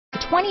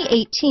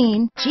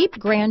2018 Jeep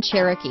Grand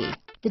Cherokee.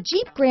 The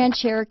Jeep Grand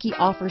Cherokee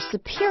offers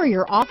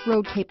superior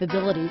off-road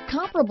capability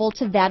comparable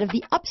to that of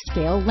the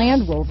upscale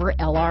Land Rover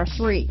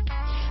LR3.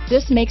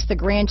 This makes the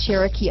Grand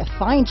Cherokee a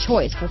fine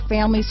choice for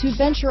families who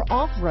venture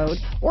off-road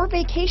or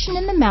vacation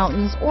in the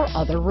mountains or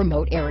other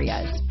remote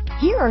areas.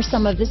 Here are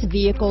some of this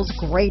vehicle's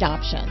great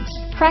options: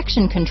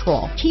 traction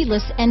control,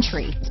 keyless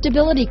entry,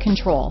 stability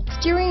control,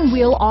 steering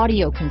wheel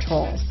audio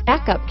controls,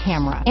 backup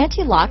camera,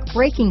 anti-lock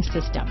braking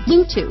system,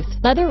 Bluetooth,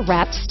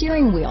 leather-wrapped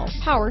steering wheel,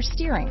 power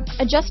steering,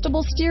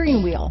 adjustable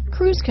steering wheel,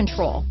 cruise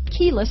control,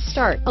 keyless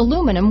start,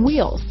 aluminum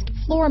wheels,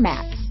 floor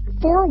mats,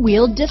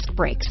 four-wheel disc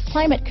brakes,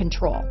 climate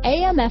control,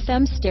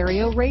 AM/FM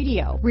stereo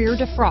radio, rear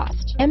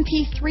defrost,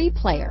 MP3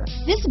 player.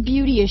 This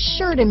beauty is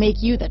sure to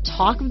make you the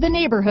talk of the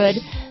neighborhood,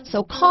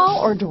 so call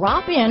or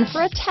drop in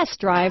for a test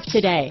drive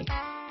today.